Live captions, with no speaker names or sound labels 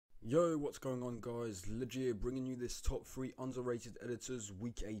Yo, what's going on guys? Ligie bringing you this top 3 underrated editors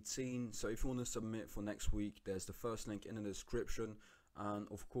week 18. So if you want to submit for next week, there's the first link in the description. And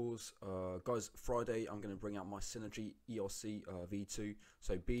of course, guys, Friday I'm going to bring out my Synergy ERC V2.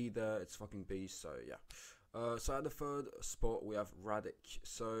 So be there, it's fucking beast. So yeah. So at the third spot we have Radic.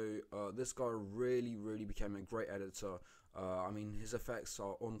 So this guy really became a great editor. I mean, his effects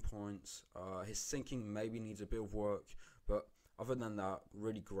are on point. His syncing maybe needs a bit of work, but other than that,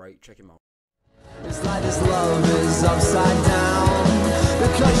 really great. Check him out. It's like this love is upside down,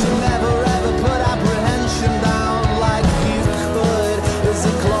 because you never ever put apprehension down like you could. Is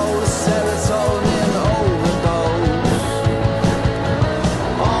it close serotonin overdose?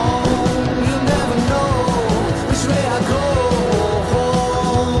 Oh, you never know which way I go.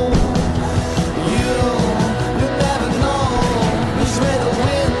 You never know which way the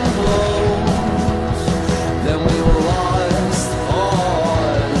wind blows. Then we were lost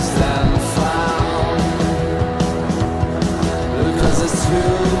and found, because there's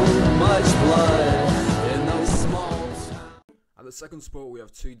too much blood in those small towns. At the second spot we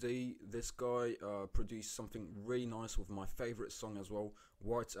have 2D. This guy produced something really nice with my favorite song as well,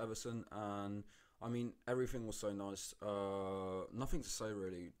 White Everson, and I mean everything was so nice. Nothing to say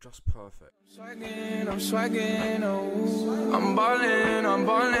really, just perfect. I'm swagging, oh, I'm ballin', I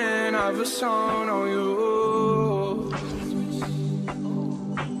have a song on you.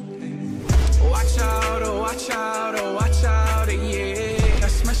 Watch out, oh, watch out, oh, watch out, yeah. I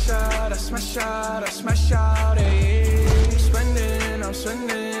smash out, yeah. I'm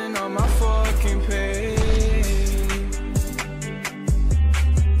spending on my fucking pay.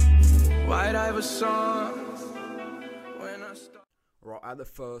 White Iverson. When I start. Right, at the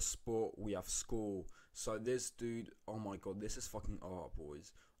first spot we have Score. So this dude, oh my god, this is fucking art,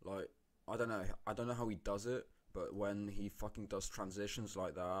 boys. Like, I don't know how he does it, but when he fucking does transitions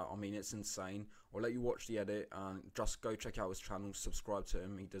like that, I mean, it's insane. I'll let you watch the edit and just go check out his channel, subscribe to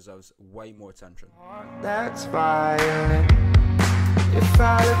him. He deserves way more attention. That's fire. If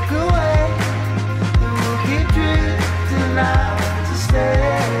I look away, then we'll keep drifting out to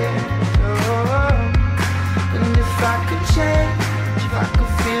stay. Oh, and if I could change, if I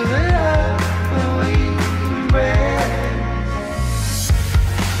could feel the love when we embrace.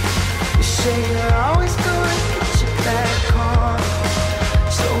 You say you're always good, put your back on.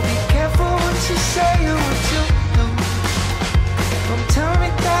 So be careful what you say or what you do. Don't tell me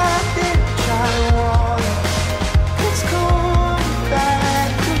that I didn't try to warn you. It's coming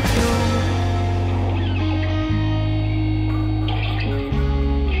back to you.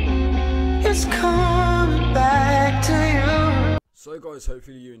 It's coming back to you. So guys,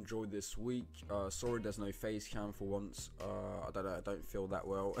 hopefully you enjoyed this week. Sorry there's no face cam for once. I don't know, I don't feel that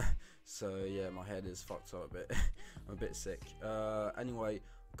well. So yeah, my head is fucked up a bit. I'm a bit sick. Anyway,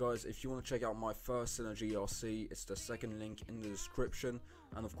 guys, if you want to check out my first Synergy ERC, it's the second link in the description.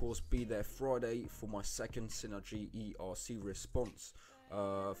 And of course, be there Friday for my second Synergy ERC response.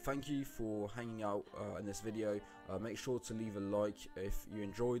 Thank you for hanging out in this video. Make sure to leave a like if you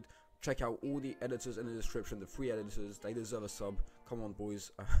enjoyed. Check out all the editors in the description, the 3 editors. They deserve a sub. Come on,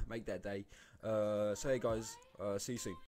 boys, make their day. So hey guys, see you soon.